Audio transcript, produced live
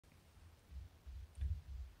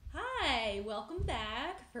Hi, welcome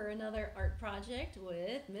back for another art project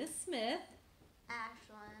with Miss Smith.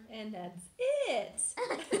 Ashlyn. And that's it.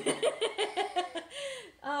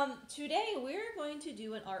 Today we're going to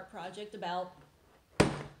do an art project about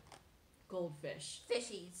goldfish.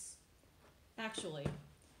 Fishies. Actually,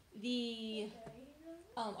 the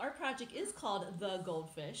art project is called The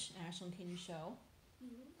Goldfish. Ashlyn, can you show?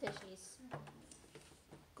 Fishies.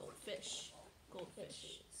 Goldfish.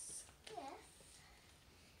 Goldfish. Yes.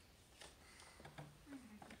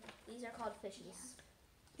 These are called fishies.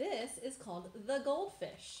 This is called The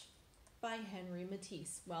Goldfish by Henri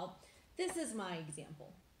Matisse. Well, this is my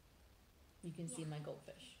example. You can see my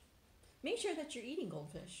goldfish. Make sure that you're eating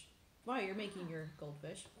goldfish while you're making your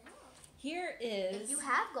goldfish. Here is If you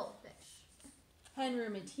have goldfish. Henri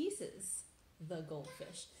Matisse's The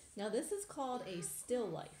Goldfish. Now this is called a still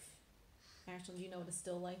life. Ashlyn, do you know what a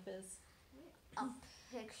still life is? A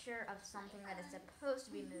picture of something that is supposed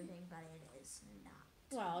to be moving, but it is not.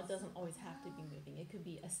 Well, it doesn't always have to be moving. It could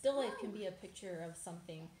be a still life can be a picture of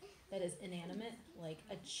something that is inanimate, like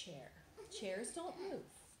a chair. Chairs don't move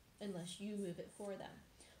unless you move it for them.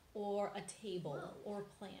 Or a table or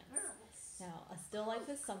plants. Now, a still life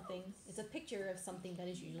is something, it's a picture of something that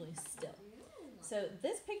is usually still. So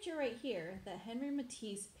this picture right here that Henri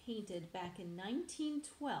Matisse painted back in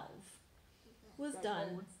 1912 was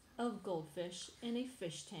done of goldfish in a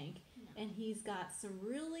fish tank, and he's got some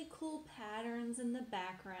really cool patterns in the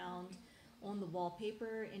background on the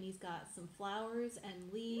wallpaper, and he's got some flowers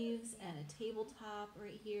and leaves and a tabletop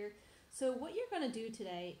right here. So what you're going to do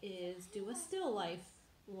today is do a still life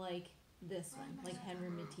like this one, like Henri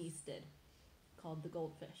Matisse did, called The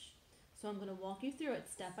Goldfish. So I'm going to walk you through it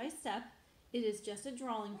step by step. It is just a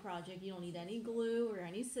drawing project. You don't need any glue or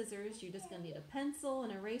any scissors. You're just going to need a pencil,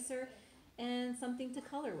 an eraser, and something to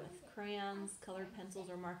color with. Crayons, colored pencils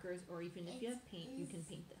or markers, or even if you have paint, you can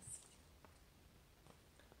paint this.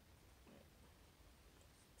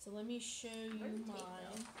 So let me show you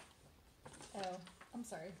mine. Oh, I'm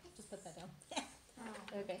sorry. Just put that down.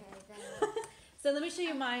 Okay. So let me show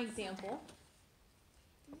you my example.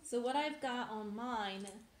 So what I've got on mine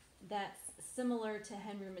that's similar to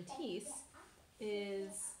Henri Matisse is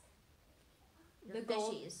the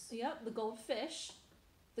goldfish,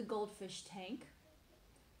 the goldfish tank.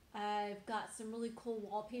 I've got some really cool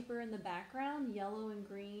wallpaper in the background, yellow and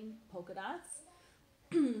green polka dots.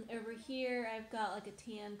 Over here I've got like a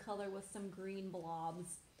tan color with some green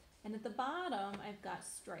blobs. And at the bottom I've got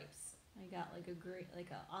stripes. I got like a green,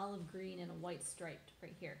 like a olive green and a white stripe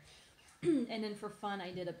right here. And then for fun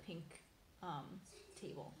I did a pink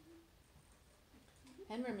table.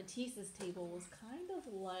 Henri Matisse's table was kind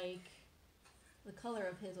of like, the color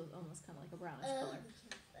of his was almost kind of like a brownish color. Orange.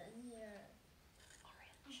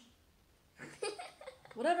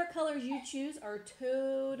 Whatever colors you choose are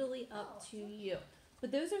totally up to you.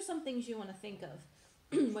 But those are some things you want to think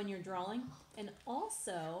of when you're drawing. And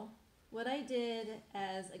also, what I did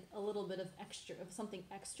as a little bit of something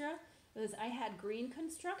extra was I had green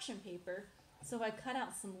construction paper, so I cut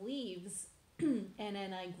out some leaves and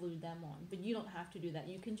then I glued them on. But you don't have to do that.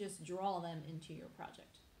 You can just draw them into your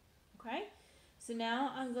project. Okay? So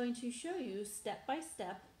now I'm going to show you step by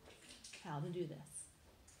step how to do this.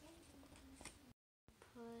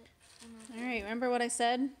 All right, remember what I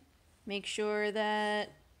said? Make sure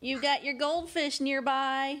that you've got your goldfish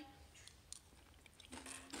nearby.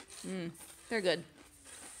 They're good.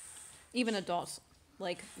 Even adults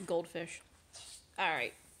like goldfish. All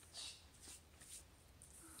right.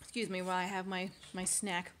 Excuse me while I have my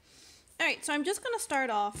snack. All right, so I'm just going to start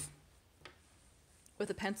off with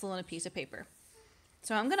a pencil and a piece of paper.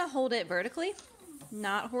 So I'm going to hold it vertically,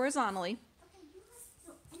 not horizontally.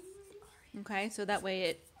 Okay, so that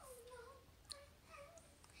way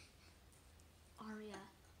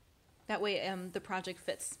the project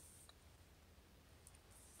fits.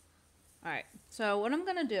 All right, so what I'm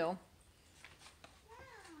going to do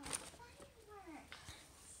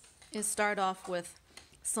is start off with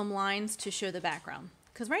some lines to show the background.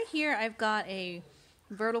 Because right here I've got a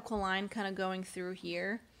vertical line kind of going through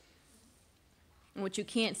here. And what you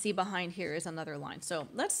can't see behind here is another line. So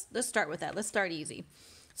let's start with that. Let's start easy.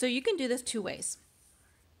 So you can do this two ways.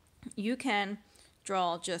 You can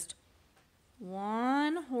draw just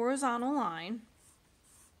one horizontal line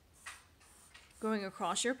going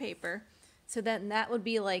across your paper. So then that would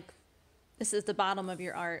be like, this is the bottom of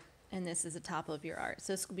your art and this is the top of your art.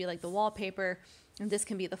 So this could be like the wallpaper, and this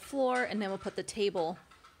can be the floor, and then we'll put the table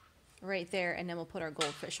right there, and then we'll put our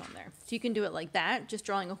goldfish on there. So you can do it like that, just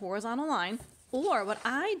drawing a horizontal line. Or what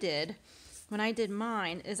I did when I did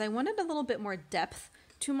mine is I wanted a little bit more depth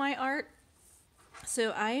to my art.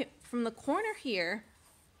 So from the corner here,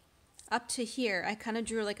 up to here, I kind of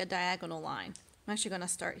drew like a diagonal line. I'm actually going to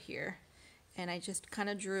start here. And I just kind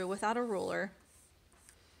of drew without a ruler,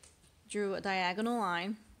 drew a diagonal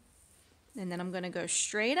line. And then I'm going to go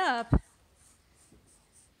straight up.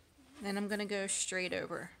 Then I'm going to go straight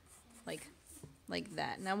over like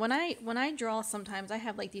that. Now when I draw, sometimes I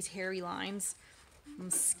have like these hairy lines.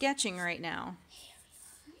 I'm sketching right now.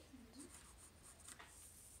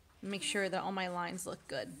 Make sure that all my lines look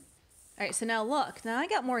good. All right, so now look, now I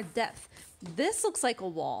got more depth. This looks like a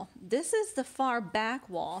wall. This is the far back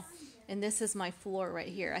wall, and this is my floor right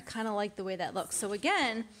here. I kind of like the way that looks. So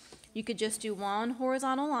again, you could just do one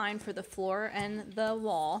horizontal line for the floor and the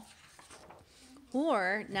wall,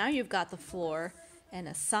 or now you've got the floor and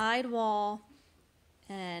a side wall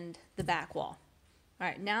and the back wall. All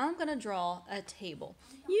right, now I'm gonna draw a table.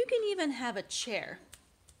 You can even have a chair.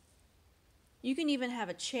 You can even have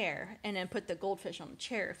a chair and then put the goldfish on the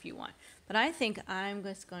chair if you want. But I think I'm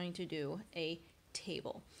just going to do a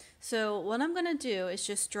table. So what I'm going to do is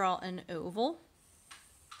just draw an oval.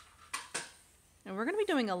 And we're going to be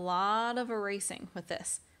doing a lot of erasing with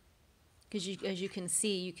this. Because as you can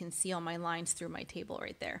see all my lines through my table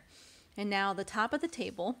right there. And now the top of the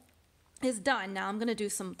table is done. Now I'm going to do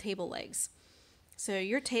some table legs. So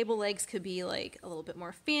your table legs could be like a little bit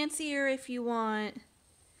more fancier if you want.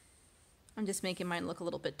 I'm just making mine look a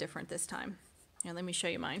little bit different this time. Here, let me show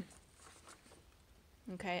you mine.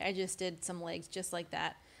 Okay, I just did some legs just like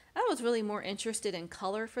that. I was really more interested in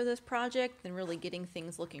color for this project than really getting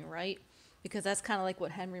things looking right, because that's kind of like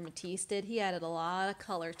what Henri Matisse did. He added a lot of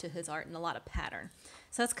color to his art and a lot of pattern.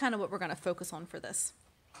 So that's kind of what we're going to focus on for this.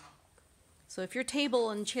 So if your table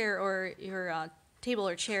and chair or your table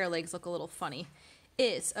or chair legs look a little funny,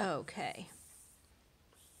 it's okay.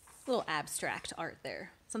 A little abstract art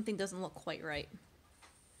there. Something doesn't look quite right.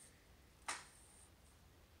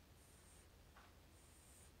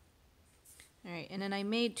 All right, and then I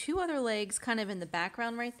made two other legs kind of in the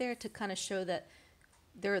background right there to kind of show that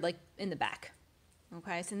they're like in the back.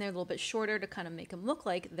 Okay, so they're a little bit shorter to kind of make them look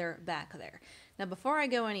like they're back there. Now before I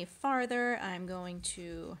go any farther, I'm going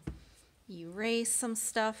to erase some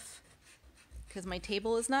stuff because my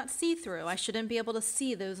table is not see-through. I shouldn't be able to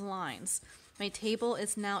see those lines. My table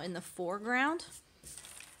is now in the foreground.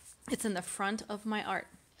 It's in the front of my art,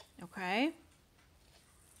 okay?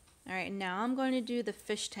 All right, now I'm going to do the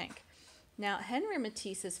fish tank. Now, Henri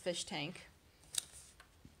Matisse's fish tank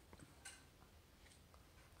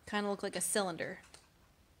kind of looked like a cylinder,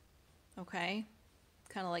 okay?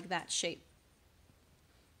 Kind of like that shape.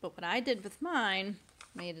 But what I did with mine,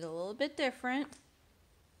 made it a little bit different,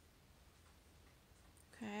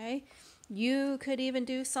 okay? You could even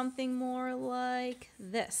do something more like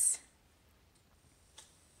this,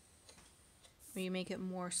 where you make it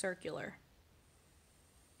more circular.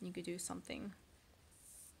 You could do something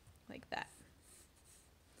like that.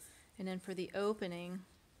 And then for the opening,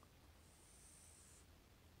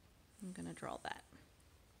 I'm going to draw that.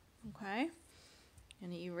 Okay?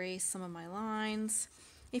 And erase some of my lines.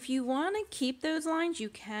 If you want to keep those lines, you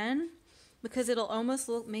can, because it'll almost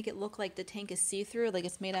make it look like the tank is see-through, like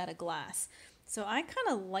it's made out of glass. So I kind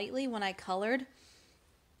of lightly, when I colored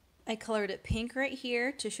it pink right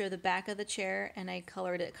here to show the back of the chair, and I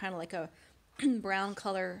colored it kind of like a brown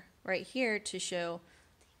color right here to show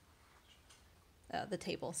the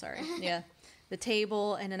table, sorry. Yeah, the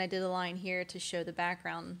table, and then I did a line here to show the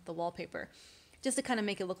background, the wallpaper, just to kind of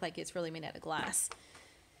make it look like it's really made out of glass.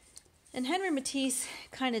 And Henri Matisse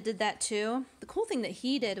kind of did that too. The cool thing that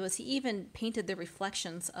he did was he even painted the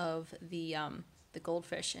reflections of the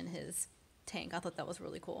goldfish in his tank. I thought that was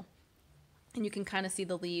really cool. And you can kind of see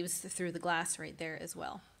the leaves through the glass right there as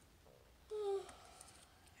well.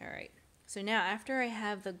 All right, so now after I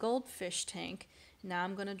have the goldfish tank, now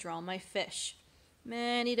I'm going to draw my fish.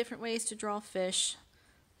 Many different ways to draw fish.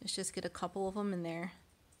 Let's just get a couple of them in there.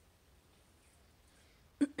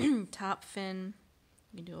 Top fin.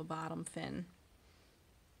 You can do a bottom fin.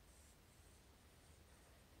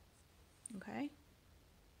 Okay.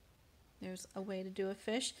 There's a way to do a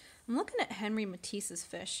fish. I'm looking at Henri Matisse's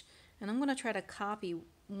fish, and I'm going to try to copy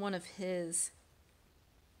one of his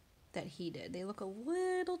that he did. They look a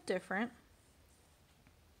little different.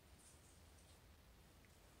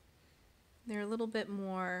 They're a little bit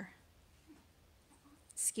more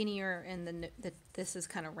skinnier, and then this is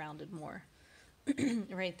kind of rounded more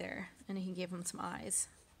right there. And he gave him some eyes.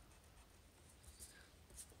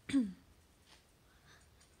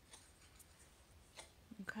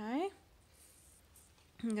 Okay.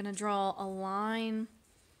 I'm gonna draw a line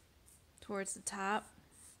towards the top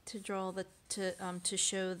to draw to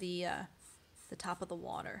show the top of the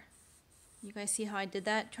water. You guys see how I did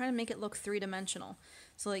that? Try to make it look three-dimensional.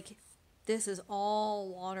 So like this is all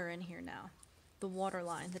water in here now. The water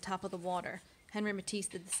line, the top of the water. Henri Matisse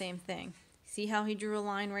did the same thing. See how he drew a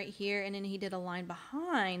line right here, and then he did a line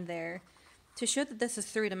behind there to show that this is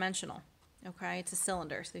three-dimensional. Okay, it's a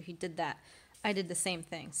cylinder, so he did that. I did the same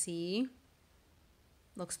thing. See?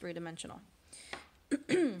 Looks three-dimensional.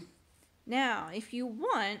 Now, if you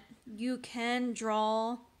want, you can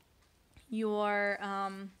draw your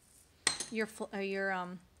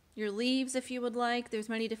leaves if you would like. There's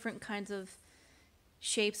many different kinds of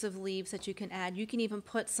shapes of leaves that you can add. You can even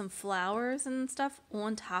put some flowers and stuff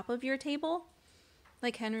on top of your table,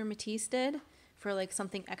 like Henri Matisse did, for like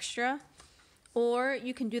something extra. Or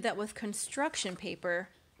you can do that with construction paper,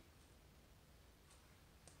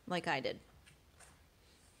 like I did.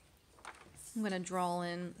 I'm going to draw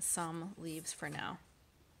in some leaves for now.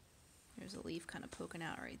 There's a leaf kind of poking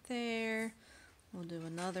out right there. We'll do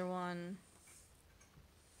another one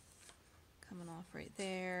coming off right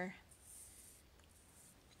there.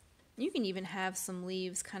 You can even have some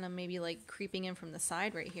leaves kind of maybe like creeping in from the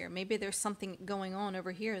side right here. Maybe there's something going on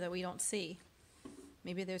over here that we don't see.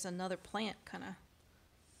 Maybe there's another plant kind of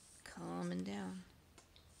coming down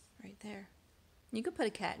right there. You could put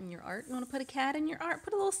a cat in your art. You want to put a cat in your art?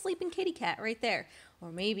 Put a little sleeping kitty cat right there.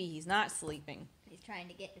 Or maybe he's not sleeping. He's trying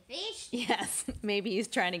to get the fish? Yes, maybe he's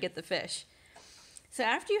trying to get the fish. So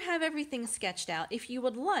after you have everything sketched out, if you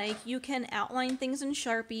would like, you can outline things in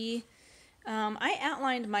Sharpie. I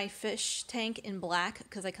outlined my fish tank in black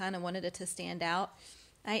because I kind of wanted it to stand out.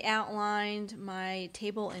 I outlined my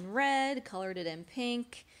table in red, colored it in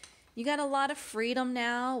pink. You got a lot of freedom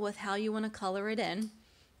now with how you want to color it in.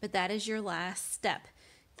 But that is your last step,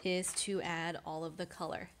 is to add all of the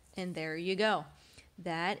color. And there you go.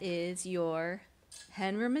 That is your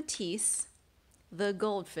Henri Matisse, the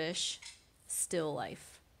Goldfish, still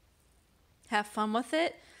life. Have fun with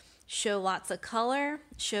it. Show lots of color.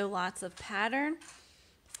 Show lots of pattern.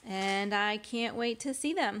 And I can't wait to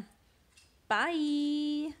see them.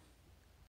 Bye.